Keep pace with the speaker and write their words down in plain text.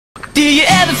Do you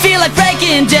ever feel like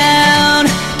breaking down?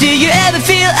 Do you ever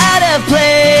feel out of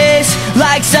place?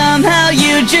 Like somehow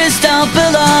you just don't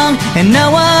belong and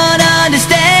no one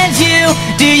understands you?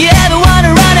 Do you ever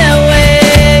wanna run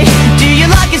away? Do you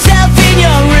lock yourself in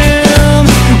your room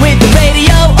with the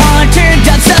radio on turned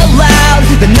up so loud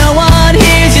that no one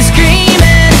hears you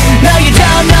screaming? No, you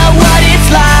don't know what it's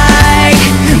like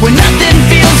when nothing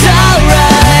feels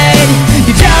alright.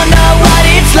 You don't know what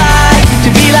it's like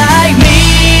to be like me.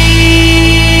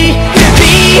 To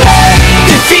be hurt,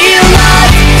 to feel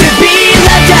lost, to be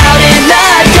left out in the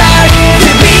dark,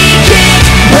 to be kicked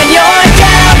when you're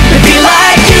down, to feel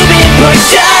like you've been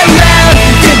pushed around,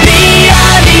 to be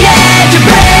on the edge of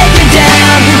breaking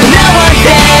down. No one's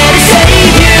there to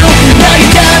save you. No, you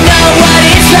don't know what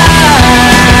it's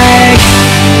like.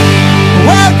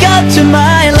 Welcome to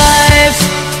my life.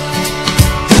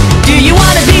 Do you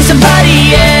wanna be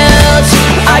somebody else?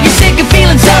 Are you sick of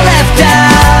feeling so left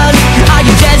out? Are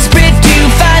you desperate to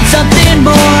find something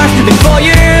more before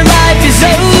your life is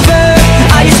over?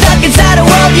 Are you stuck inside a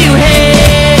world you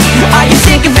hate? Are you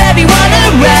sick of everyone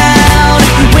around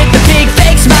with the big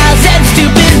fake smiles and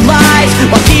stupid lies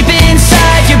while deep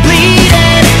inside you're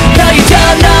bleeding? No, you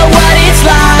don't know what it's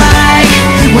like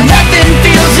when nothing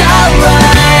feels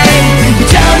alright. You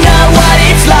don't know what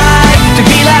it's like to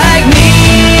be like me.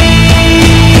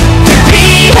 To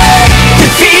be hurt, to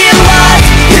feel lost,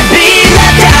 to be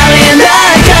left out in the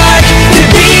dark, to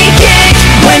be kicked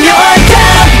when you're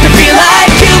down, to feel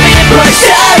like you've been pushed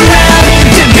around,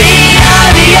 to be on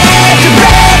the edge of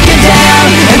breaking down,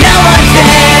 and no one's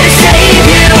there to save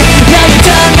you. No, you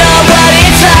don't know what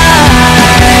it's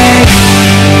like.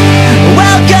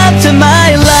 Welcome to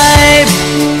my life.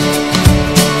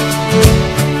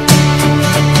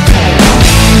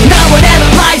 No one ever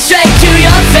lied straight to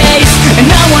your face, and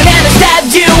no one ever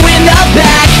stabbed you in the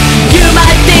back. You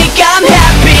might think I'm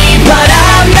happy, but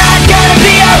I'm not gonna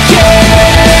be okay.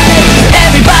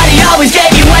 Everybody always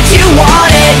gave you what you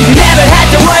wanted. You never had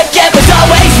to work, it was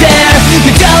always there.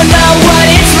 You don't know what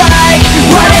it's like,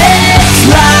 what it's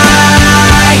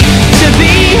like to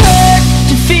be hurt,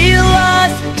 to feel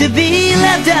lost, to be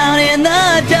left out in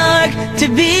the dark, to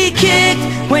be kicked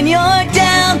when you're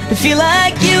down, to feel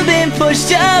like you've been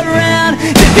pushed around,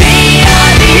 to be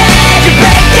on the edge of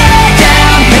breaking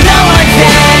down, and no one's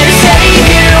there to save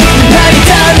you. No, you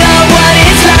don't know what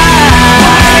it's like.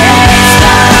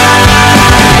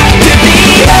 To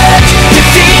be hurt, to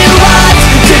feel lost,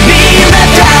 to be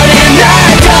left out in the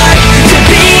dark, to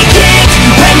be kicked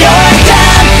when you're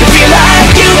down, to feel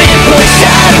like you've been pushed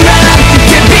around,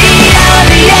 to be on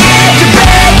the edge of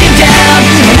breaking down,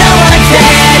 and no one's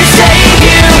there to save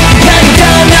you. No, you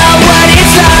don't know what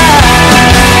it's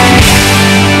like.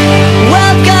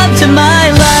 Welcome to my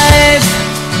life.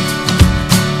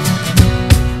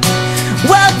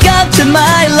 Welcome to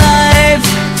my life.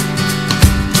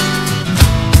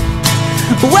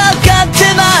 Welcome to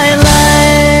my life.